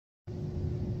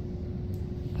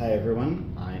Hi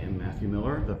everyone, I am Matthew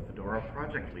Miller, the Fedora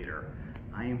project leader.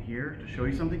 I am here to show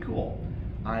you something cool.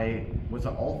 I was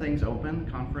at All Things Open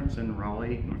conference in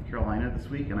Raleigh, North Carolina this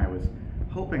week, and I was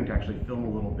hoping to actually film a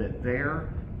little bit there,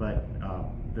 but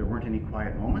there weren't any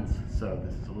quiet moments, so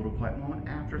this is a little quiet moment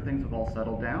after things have all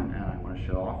settled down, and I want to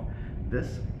show off the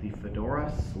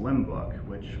Fedora Slimbook,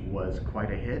 which was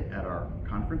quite a hit at our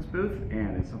conference booth,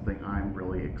 and is something I'm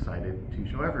really excited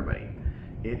to show everybody.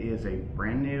 It is a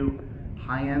brand new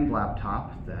high-end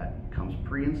laptop that comes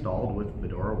pre-installed with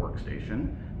Fedora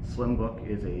Workstation. Slimbook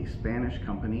is a Spanish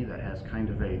company that has kind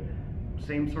of a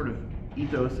same sort of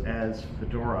ethos as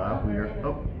Fedora.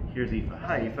 Oh, here's Aoife.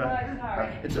 Hi,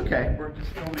 Aoife. It's okay. We're just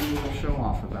filming a little show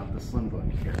off about the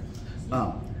Slimbook here.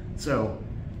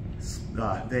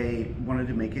 They wanted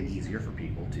to make it easier for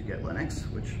people to get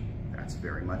Linux, which that's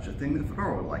very much a thing that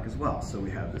Fedora would like as well. So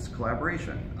we have this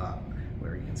collaboration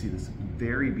where you can see this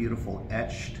very beautiful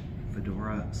etched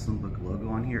Fedora Slimbook logo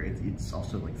on here. It's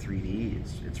also like 3D.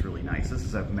 It's really nice. This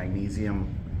is a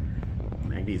magnesium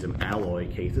alloy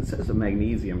case. It says a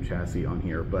magnesium chassis on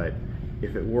here, but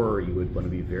if it were, you would want to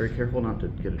be very careful not to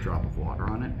get a drop of water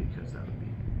on it, because that would be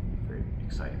very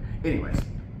exciting. Anyways,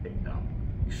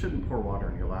 you shouldn't pour water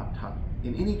in your laptop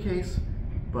in any case,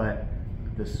 but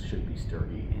this should be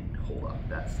sturdy and hold up.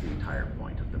 That's the entire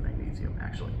point of the magnesium,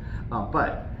 actually.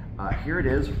 Here it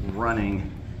is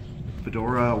running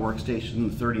Fedora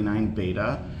Workstation 39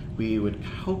 beta. We would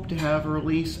hope to have a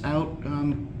release out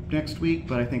next week,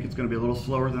 but I think it's going to be a little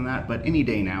slower than that. But any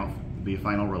day now will be a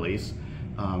final release.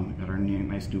 Got our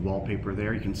nice new wallpaper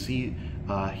there. You can see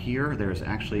here there's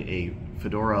actually a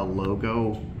Fedora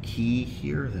logo key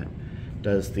here that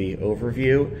does the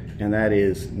overview, and that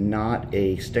is not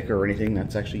a sticker or anything.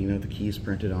 That's actually, the keys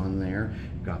printed on there.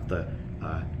 Got the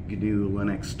GNU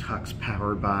Linux Tux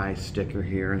powered by sticker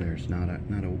here. There's not a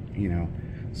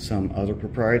some other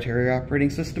proprietary operating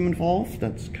system involved.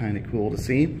 That's kind of cool to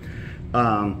see.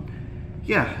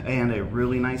 Yeah, and a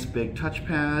really nice big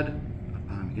touchpad.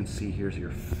 You can see here's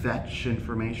your fetch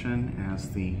information, as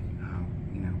the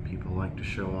people like to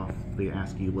show off the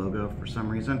ASCII logo for some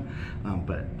reason,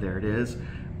 but there it is.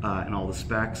 And all the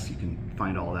specs, you can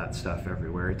find all that stuff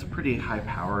everywhere. It's a pretty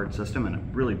high-powered system and a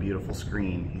really beautiful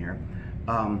screen here.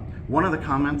 One of the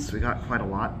comments we got quite a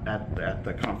lot at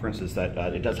the conference is that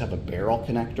it does have a barrel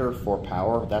connector for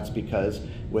power. That's because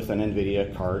with an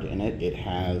NVIDIA card in it, it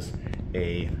has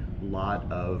a lot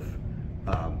of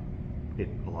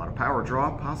power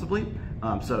draw, possibly.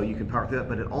 So you can power through that,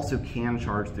 but it also can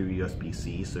charge through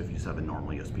USB-C. So if you just have a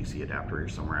normal USB-C adapter or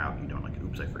somewhere out, you don't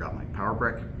oops, I forgot my power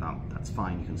brick, that's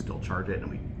fine. You can still charge it, and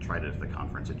we tried it at the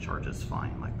conference. It charges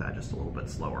fine like that, just a little bit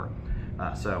slower.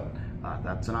 That's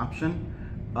an option.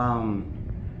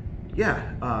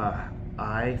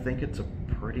 I think it's a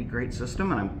pretty great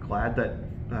system, and I'm glad that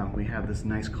we have this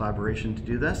nice collaboration to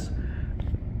do this.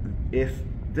 If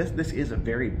this is a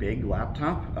very big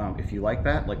laptop, if you like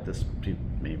that, like this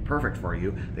may be perfect for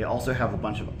you. They also have a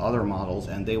bunch of other models,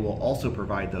 and they will also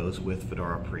provide those with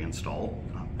Fedora pre-installed,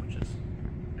 which is,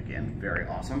 again, very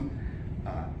awesome.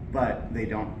 But they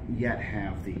don't yet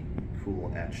have the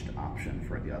cool etched option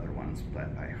for the other ones, but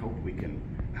I hope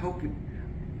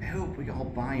we all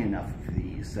buy enough of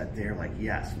these that they're like,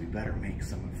 yes, we better make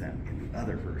some of them in the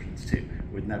other versions too.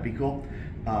 Wouldn't that be cool?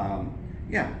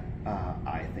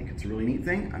 I think it's a really neat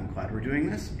thing. I'm glad we're doing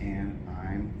this, and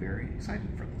I'm very excited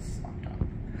for this laptop.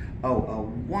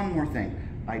 One more thing.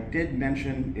 I did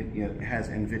mention it has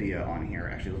NVIDIA on here.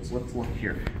 Actually, let's look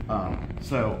here.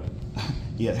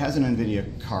 Yeah, it has an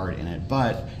NVIDIA card in it,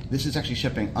 but this is actually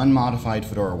shipping unmodified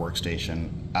Fedora Workstation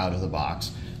out of the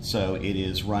box. So it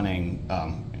is running,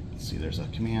 let's see, there's a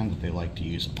command that they like to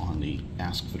use on the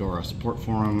Ask Fedora support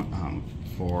forum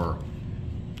for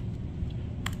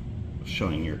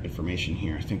showing your information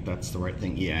here. I think that's the right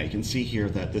thing. Yeah, you can see here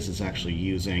that this is actually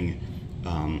using,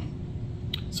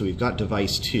 so we've got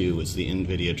device 2 is the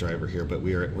NVIDIA driver here, but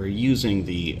we're using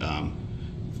the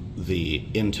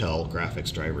Intel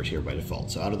graphics drivers here by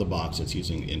default. So out of the box, it's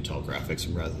using Intel graphics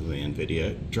rather than the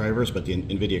NVIDIA drivers, but the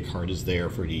NVIDIA card is there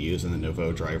for you to use, and the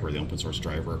Nouveau driver, the open source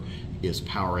driver, is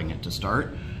powering it to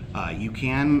start. You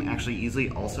can actually easily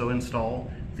also install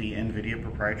the NVIDIA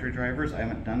proprietary drivers. I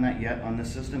haven't done that yet on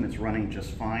this system. It's running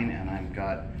just fine, and I've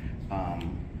got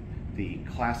the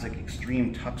classic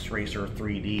Extreme Tux Racer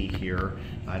 3D here.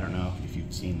 I don't know if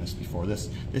you've seen this before. This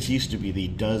used to be the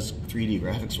does 3D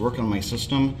graphics work on my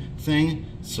system thing,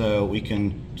 so we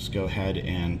can just go ahead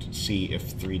and see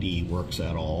if 3D works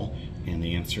at all, and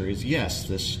the answer is yes.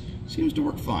 This seems to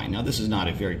work fine. Now, this is not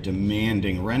a very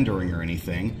demanding rendering or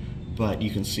anything, but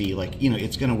you can see, like,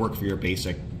 it's going to work for your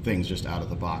basic things just out of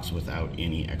the box without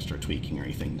any extra tweaking or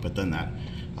anything. But then that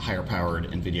higher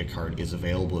powered NVIDIA card is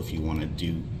available if you want to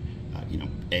do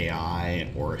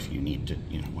AI, or if you need to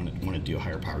want to do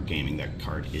higher powered gaming. That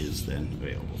card is then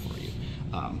available for you.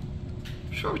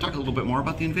 Sure, we talked a little bit more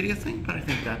about the NVIDIA thing, but I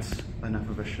think that's enough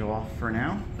of a show off for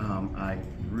now. I'm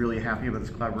really happy about this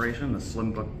collaboration. The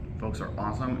Slimbook folks are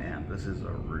awesome, and this is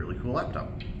a really cool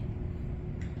laptop.